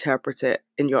reader interpret it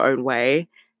in your own way,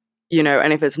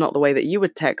 and if it's not the way that you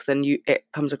would text, then it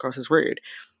comes across as rude.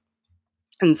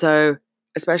 And so,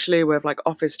 especially with like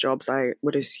office jobs, I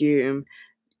would assume,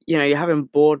 you're having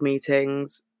board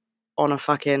meetings on a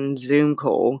fucking Zoom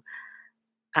call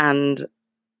and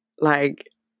like,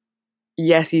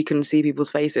 yes, you can see people's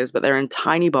faces, but they're in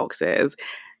tiny boxes.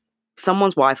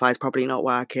 Someone's Wi-Fi is probably not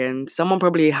working. Someone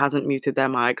probably hasn't muted their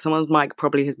mic. Someone's mic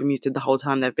probably has been muted the whole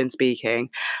time they've been speaking.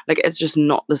 Like, it's just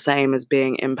not the same as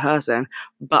being in person.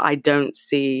 But I don't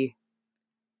see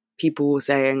people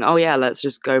saying, oh yeah, let's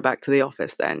just go back to the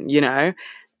office then,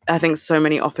 I think so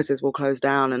many offices will close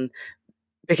down and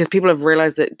because people have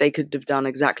realized that they could have done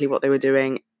exactly what they were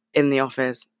doing in the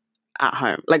office at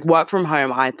home. Like work from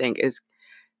home, I think, is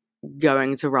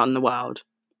going to run the world.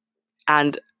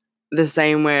 And the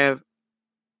same with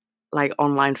like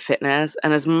online fitness.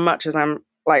 And as much as I'm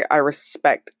like, I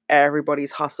respect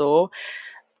everybody's hustle,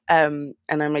 and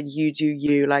I'm like, you do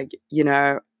you, like,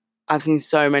 I've seen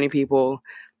so many people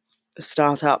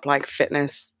start up like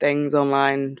fitness things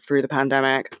online through the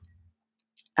pandemic.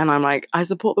 And I'm like, I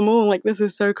support them all. Like, this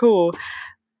is so cool.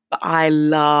 But I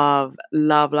love,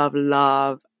 love, love,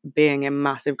 love being in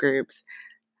massive groups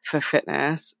for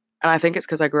fitness. And I think it's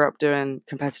because I grew up doing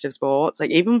competitive sports.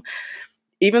 Like even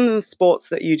the sports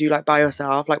that you do like by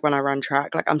yourself, like when I run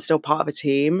track, like I'm still part of a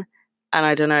team. And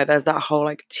I don't know, there's that whole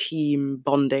like team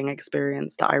bonding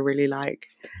experience that I really like.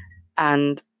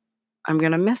 And I'm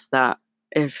going to miss that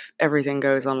if everything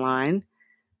goes online.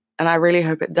 And I really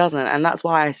hope it doesn't. And that's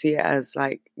why I see it as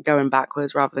like going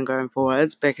backwards rather than going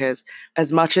forwards, because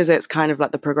as much as it's kind of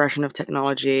like the progression of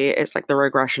technology, it's like the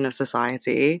regression of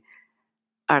society.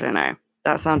 I don't know.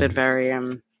 That sounded very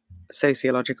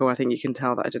sociological. I think you can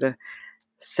tell that I did a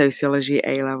sociology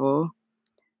A level.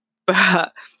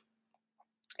 But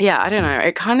yeah, I don't know.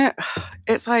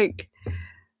 It's like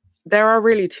there are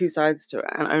really two sides to it,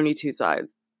 and only two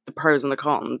sides, the pros and the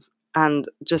cons. And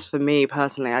just for me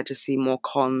personally, I just see more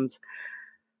cons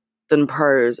than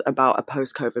pros about a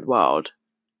post-COVID world.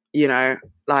 You know,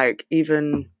 like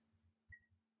even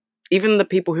the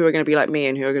people who are going to be like me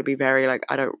and who are going to be very like,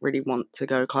 I don't really want to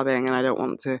go clubbing and I don't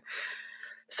want to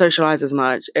socialize as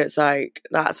much. It's like,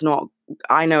 that's not,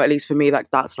 I know at least for me, like,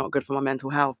 that's not good for my mental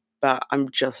health, but I'm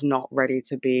just not ready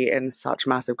to be in such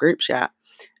massive groups yet.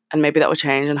 And maybe that will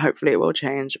change and hopefully it will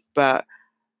change. But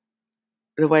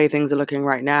the way things are looking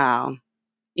right now,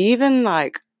 even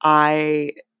like,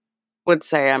 I would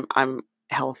say I'm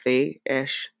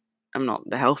healthy-ish. I'm not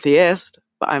the healthiest,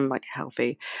 but I'm like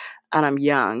healthy and I'm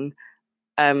young.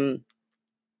 Um,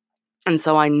 And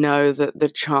so I know that the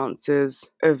chances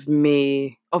of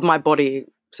my body,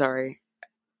 sorry,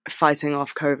 fighting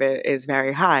off COVID is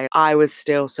very high. I was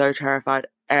still so terrified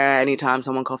anytime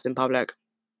someone coughed in public.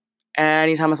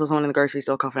 Anytime I saw someone in the grocery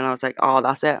store coughing, I was like, oh,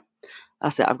 that's it.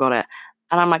 That's it. I've got it.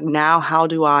 And I'm like, now how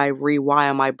do I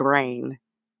rewire my brain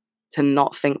to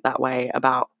not think that way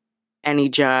about any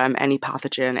germ, any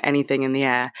pathogen, anything in the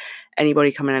air,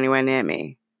 anybody coming anywhere near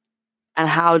me? And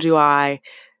how do I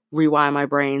rewire my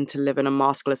brain to live in a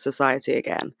maskless society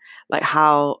again? Like,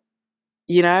 how,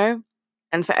 you know?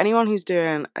 And for anyone who's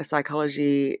doing a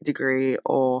psychology degree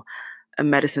or a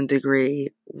medicine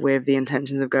degree with the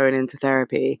intentions of going into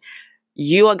therapy,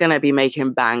 you are going to be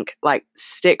making bank. Like,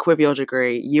 stick with your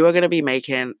degree. You are going to be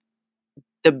making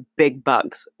the big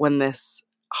bucks when this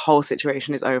whole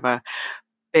situation is over.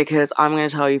 Because I'm going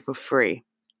to tell you for free,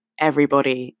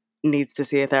 everybody needs to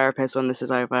see a therapist when this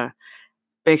is over,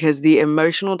 because the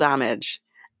emotional damage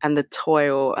and the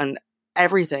toil and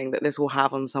everything that this will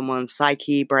have on someone's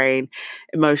psyche, brain,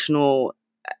 emotional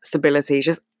stability,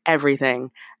 just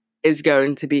everything is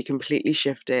going to be completely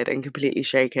shifted and completely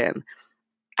shaken.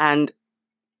 And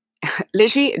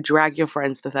literally drag your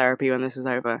friends to therapy when this is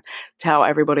over. Tell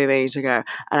everybody they need to go.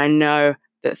 And I know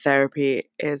that therapy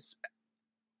is,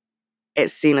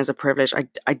 it's seen as a privilege.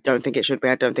 I don't think it should be.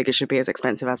 I don't think it should be as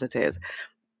expensive as it is.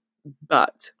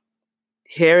 But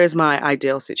here is my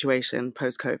ideal situation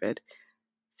post-COVID.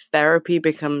 Therapy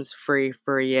becomes free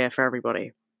for a year for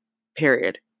everybody.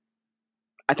 Period.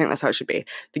 I think that's how it should be.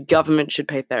 The government should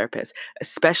pay therapists,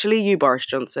 especially you, Boris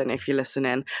Johnson, if you're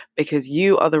listening, because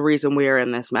you are the reason we are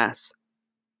in this mess.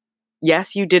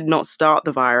 Yes, you did not start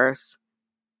the virus,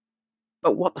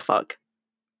 but what the fuck?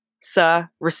 Sir,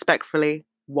 respectfully,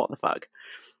 what the fuck?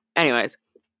 Anyways,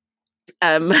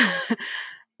 um,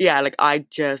 yeah, like I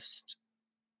don't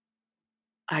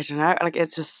know, like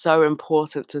it's just so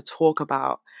important to talk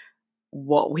about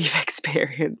what we've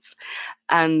experienced.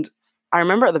 And I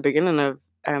remember at the beginning of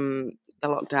the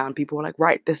lockdown, people were like,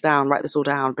 write this down, write this all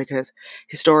down, because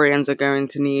historians are going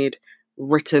to need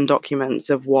written documents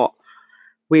of what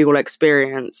we all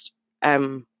experienced.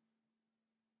 And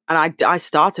I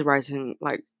started writing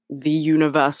like the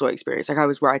universal experience. Like I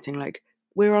was writing like,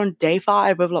 we're on day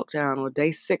 5 of lockdown or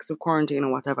day 6 of quarantine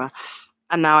or whatever.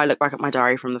 And now I look back at my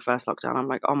diary from the first lockdown. I'm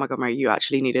like, oh my God, Mary, you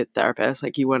actually needed a therapist.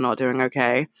 Like you were not doing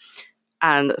okay.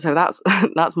 And so that's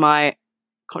that's my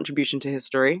contribution to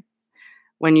history.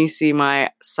 When you see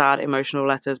my sad emotional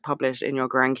letters published in your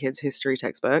grandkids' history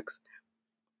textbooks,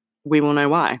 we will know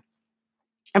why.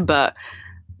 But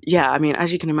yeah, I mean,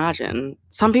 as you can imagine,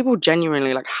 some people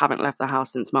genuinely like haven't left the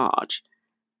house since March.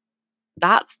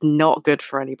 That's not good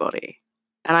for anybody.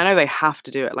 And I know they have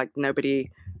to do it. Like nobody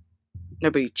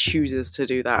chooses to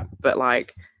do that. But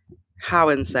like, how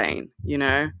insane, you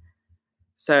know?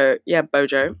 So yeah,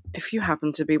 Bojo, if you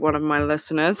happen to be one of my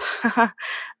listeners,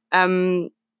 um,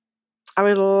 I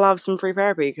would love some free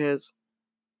therapy because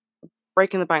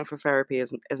breaking the bank for therapy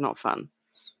is not fun.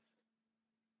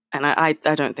 And I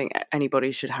don't think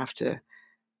anybody should have to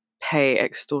pay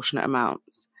extortionate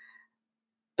amounts.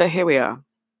 But here we are.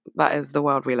 That is the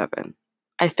world we live in.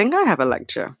 I think I have a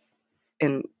lecture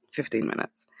in 15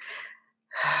 minutes.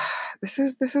 This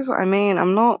is what I mean.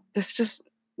 I'm not, this just,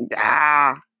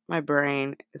 my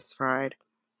brain is fried.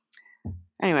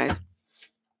 Anyways,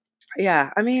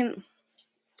 yeah, I mean,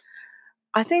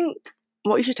 I think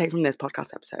what you should take from this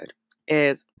podcast episode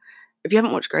is if you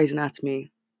haven't watched Grey's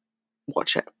Anatomy,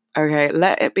 watch it. Okay,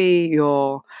 let it be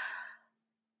your,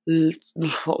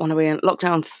 what one are we in?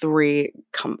 Lockdown 3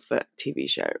 comfort TV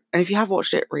show. And if you have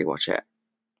watched it, rewatch it.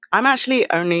 I'm actually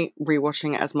only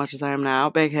rewatching it as much as I am now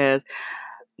because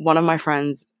one of my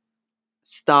friends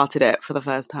started it for the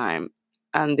first time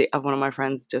and the other one of my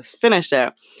friends just finished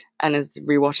it and is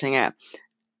rewatching it.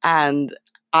 And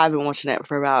I've been watching it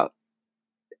for about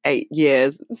 8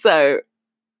 years. So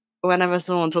whenever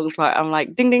someone talks about it, I'm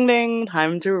like, ding, ding, ding,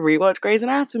 time to rewatch Grey's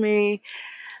Anatomy.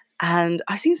 And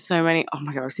I've seen so many, oh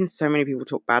my God, I've seen so many people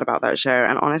talk bad about that show.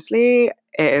 And honestly,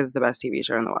 it is the best TV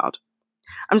show in the world.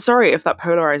 I'm sorry if that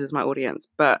polarizes my audience,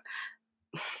 but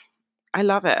I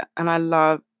love it. And I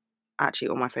love, actually,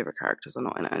 all my favorite characters are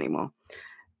not in it anymore,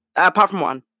 apart from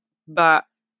one. But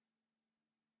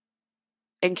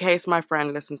in case my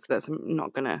friend listens to this, I'm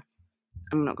not gonna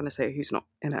say who's not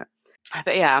in it.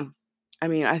 But yeah, I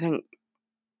mean, I think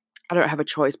I don't have a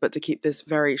choice but to keep this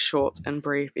very short and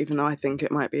brief, even though I think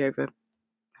it might be over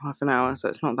half an hour, so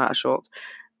it's not that short.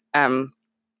 But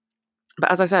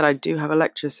as I said, I do have a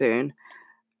lecture soon,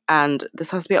 and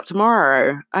this has to be up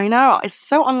tomorrow. I know, it's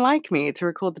so unlike me to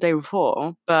record the day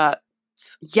before, but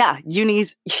yeah,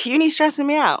 uni's stressing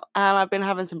me out, and I've been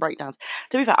having some breakdowns.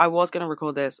 To be fair, I was going to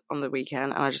record this on the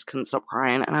weekend, and I just couldn't stop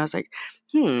crying, and I was like,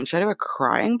 should I do a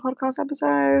crying podcast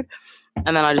episode?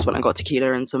 And then I just went and got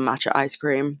tequila and some matcha ice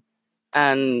cream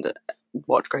and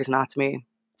watched Grey's Anatomy.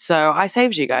 So I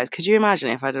saved you guys. Could you imagine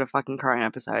if I did a fucking crying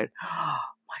episode? Oh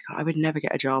my God, I would never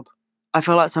get a job. I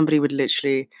feel like somebody would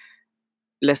literally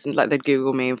listen, like they'd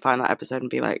Google me and find that episode and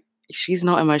be like, she's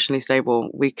not emotionally stable.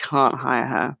 We can't hire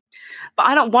her. But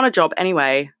I don't want a job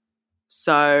anyway.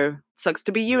 So sucks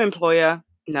to be you, employer.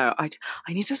 No, I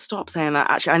need to stop saying that.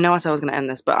 Actually, I know I said I was going to end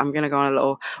this, but I'm going to go on a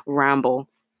little ramble.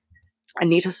 I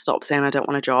need to stop saying I don't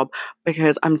want a job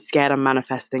because I'm scared I'm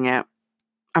manifesting it.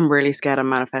 I'm really scared I'm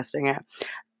manifesting it.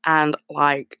 And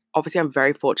like, obviously I'm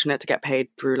very fortunate to get paid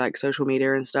through like social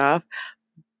media and stuff,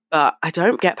 but I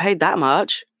don't get paid that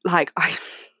much. Like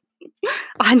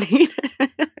I need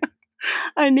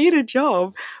I need a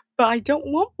job, but I don't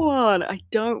want one. I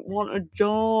don't want a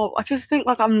job. I just think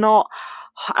like I'm not,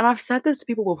 and I've said this to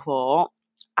people before,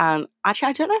 and actually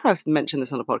I don't know if I've mentioned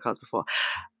this on the podcast before.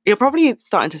 You're probably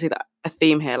starting to see that a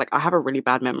theme here. Like I have a really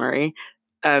bad memory.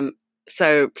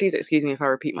 So please excuse me if I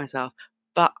repeat myself.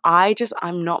 But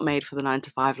I'm not made for the 9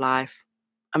 to 5 life.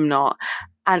 I'm not.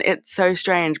 And it's so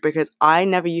strange because I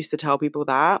never used to tell people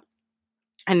that.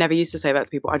 I never used to say that to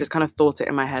people. I just kind of thought it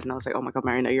in my head and I was like, oh my God,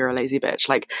 Mary, no, you're a lazy bitch.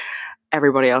 Like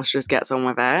everybody else just gets on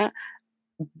with it.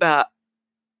 But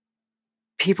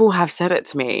people have said it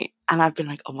to me and I've been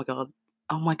like, oh my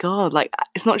God, like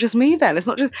it's not just me then. It's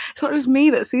not just me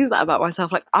that sees that about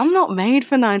myself. Like I'm not made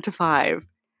for 9 to 5.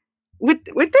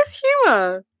 With this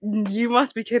humor, you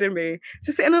must be kidding me.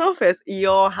 To sit in an office,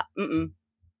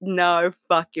 no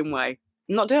fucking way.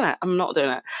 I'm not doing it. I'm not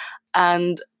doing it.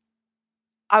 And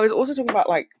I was also talking about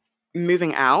like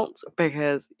moving out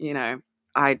because, you know,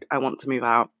 I want to move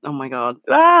out. Oh my God.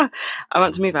 I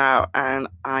want to move out and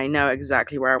I know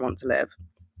exactly where I want to live.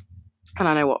 And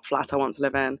I know what flat I want to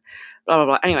live in. Blah, blah,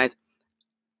 blah. Anyways,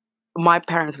 my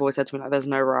parents have always said to me like there's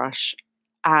no rush.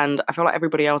 And I feel like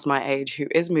everybody else my age who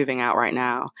is moving out right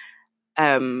now,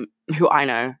 who I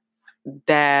know,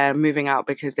 they're moving out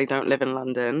because they don't live in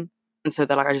London. And so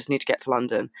they're like, I just need to get to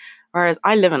London. Whereas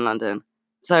I live in London.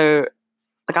 So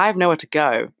like I have nowhere to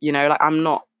go, you know, like I'm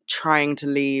not trying to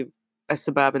leave a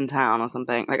suburban town or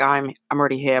something. Like I'm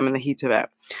already here, I'm in the heat of it.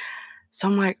 So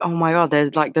I'm like, oh my God,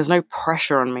 there's no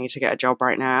pressure on me to get a job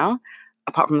right now,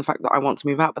 apart from the fact that I want to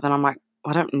move out. But then I'm like,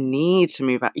 I don't need to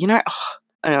move out. You know,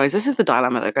 anyways, this is the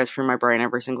dilemma that goes through my brain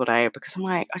every single day because I'm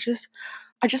like, I just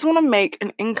want to make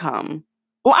an income.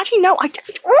 Well, actually, no, I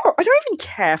don't even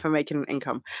care for making an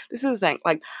income. This is the thing.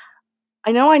 Like,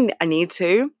 I know I need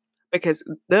to because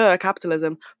the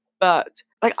capitalism, but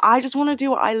like, I just want to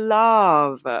do what I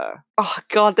love. Oh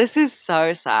God, this is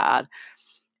so sad,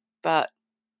 but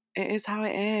it is how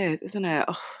it is, isn't it?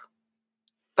 Oh.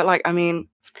 But like, I mean,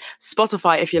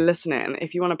 Spotify, if you're listening,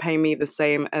 if you want to pay me the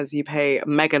same as you pay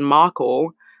Meghan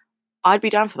Markle, I'd be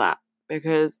down for that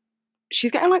because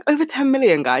she's getting like over 10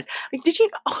 million, guys. Like, did you?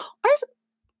 Oh,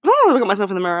 I look at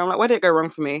myself in the mirror. I'm like, where did it go wrong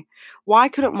for me? Why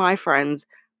couldn't my friends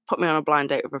put me on a blind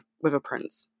date with a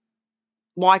prince?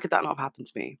 Why could that not have happened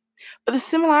to me? But the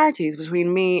similarities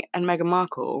between me and Meghan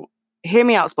Markle, hear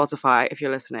me out, Spotify, if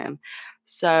you're listening.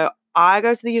 So I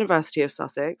go to the University of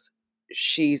Sussex.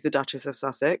 She's the Duchess of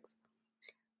Sussex.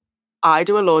 I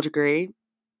do a law degree.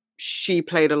 She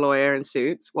played a lawyer in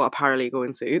Suits, well, a paralegal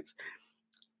in Suits.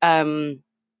 I'm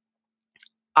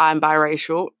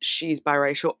biracial. She's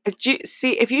biracial.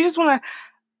 See, if you just want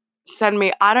to send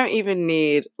me, I don't even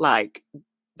need like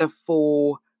the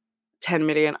full 10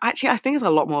 million. Actually, I think it's a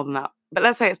lot more than that. But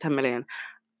let's say it's 10 million.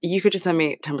 You could just send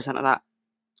me 10% of that.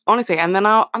 Honestly, and then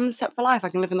I'm set for life. I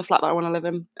can live in the flat that I want to live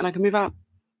in and I can move out.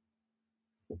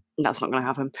 That's not going to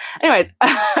happen. Anyways,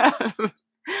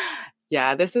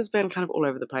 yeah, this has been kind of all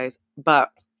over the place.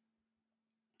 But,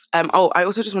 I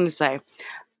also just wanted to say,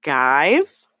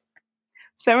 guys,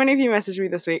 So many of you messaged me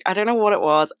this week. I don't know what it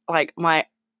was. Like my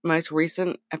most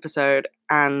recent episode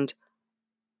and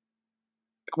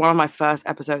one of my first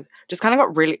episodes just kind of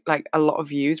got really like a lot of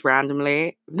views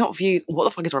randomly. Not views. What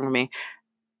the fuck is wrong with me?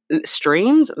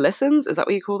 Streams, listens. Is that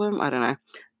what you call them? I don't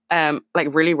know.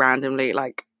 Like really randomly.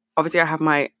 Like obviously, I have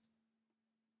my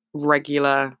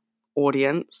regular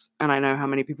audience, and I know how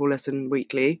many people listen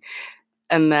weekly.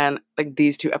 And then like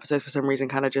these 2 episodes for some reason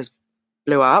kind of just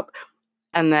blew up.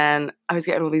 And then I was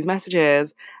getting all these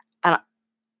messages, and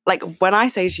like when I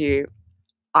say to you,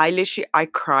 I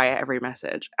cry at every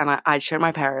message, and I show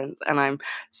my parents, and I'm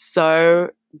so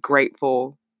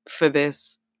grateful for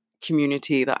this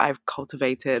community that I've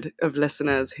cultivated of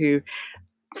listeners who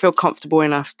feel comfortable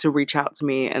enough to reach out to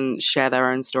me and share their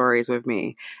own stories with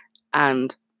me.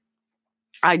 And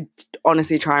I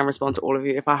honestly try and respond to all of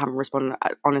you. If I haven't responded,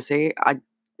 honestly,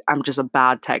 I'm just a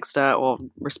bad texter or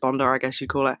responder, I guess you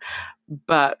call it.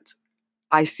 But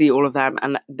I see all of them,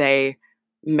 and they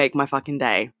make my fucking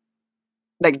day.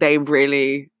 Like they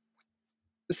really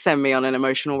send me on an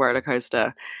emotional roller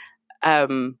coaster.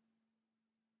 And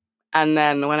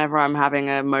then whenever I'm having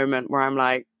a moment where I'm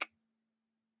like,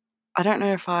 I don't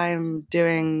know if I'm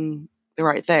doing the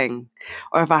right thing,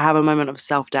 or if I have a moment of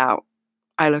self-doubt,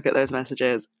 I look at those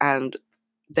messages and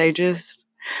they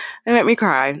make me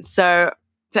cry. So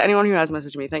to anyone who has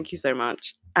messaged me, thank you so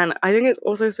much. And I think it's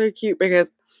also so cute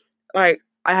because like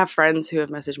I have friends who have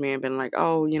messaged me and been like,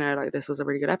 oh, you know, like this was a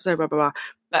really good episode, blah, blah, blah.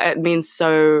 But it means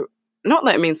so, not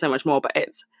that it means so much more, but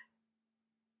it's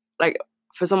like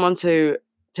for someone to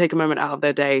take a moment out of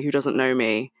their day who doesn't know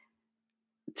me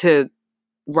to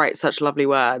write such lovely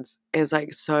words is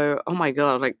like so, oh my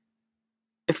God, like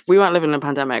if we weren't living in a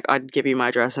pandemic, I'd give you my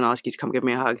address and ask you to come give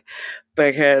me a hug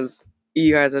because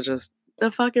you guys are just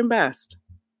the fucking best.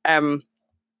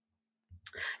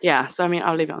 Yeah, so I mean,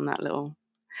 I'll leave it on that little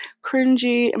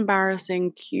cringy,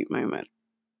 embarrassing, cute moment.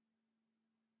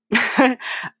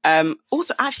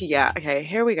 Also, actually, yeah, okay,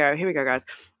 here we go, guys.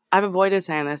 I've avoided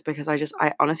saying this because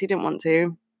I honestly didn't want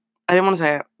to. I didn't want to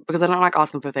say it because I don't like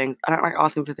asking for things. I don't like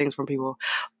asking for things from people,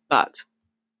 but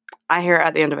I hear it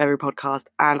at the end of every podcast,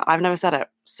 and I've never said it,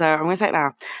 so I'm going to say it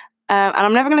now. And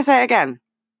I'm never going to say it again.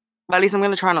 But at least I'm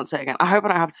going to try not to say it again. I hope I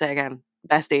don't have to say it again.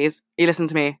 Besties, you listen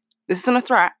to me. This isn't a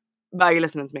threat, but are you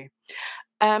listening to me?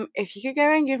 If you could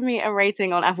go and give me a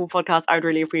rating on Apple Podcasts, I would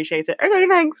really appreciate it. Okay,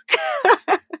 thanks.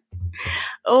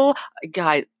 Oh,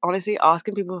 guys, honestly,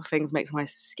 asking people for things makes my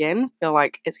skin feel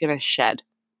like it's going to shed.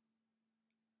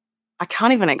 I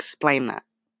can't even explain that,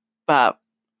 but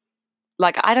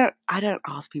like I don't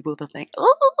ask people to think.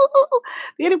 Oh,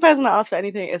 the only person I ask for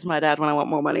anything is my dad when I want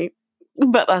more money.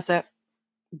 But that's it.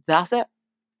 That's it.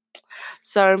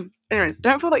 So, anyways,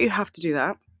 don't feel that you have to do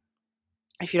that.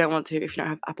 If you don't want to, if you don't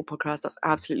have Apple Podcasts, that's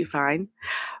absolutely fine.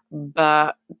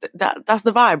 But that's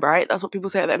the vibe, right? That's what people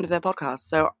say at the end of their podcast.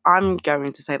 So I'm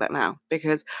going to say that now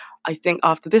because I think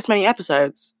after this many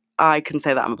episodes, I can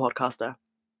say that I'm a podcaster.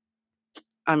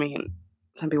 I mean,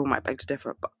 some people might beg to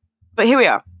differ, but here we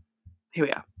are. Here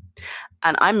we are.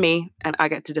 And I'm me, and I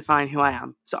get to define who I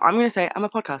am. So I'm going to say I'm a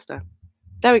podcaster.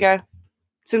 There we go.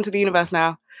 It's into the universe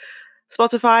now.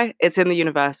 Spotify, it's in the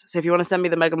universe. So if you want to send me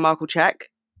the Meghan Markle check,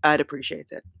 I'd appreciate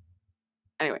it.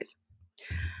 Anyways.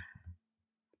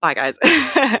 Bye, guys.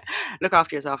 Look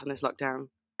after yourself in this lockdown.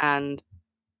 And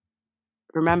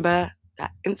remember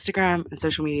that Instagram and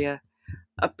social media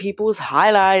are people's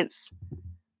highlights.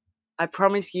 I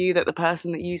promise you that the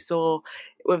person that you saw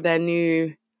with their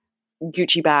new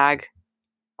Gucci bag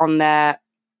on their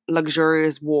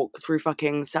luxurious walk through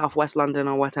fucking Southwest London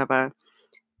or whatever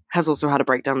has also had a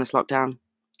breakdown this lockdown.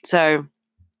 So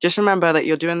just remember that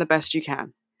you're doing the best you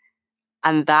can.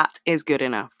 And that is good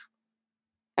enough.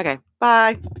 Okay,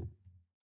 bye.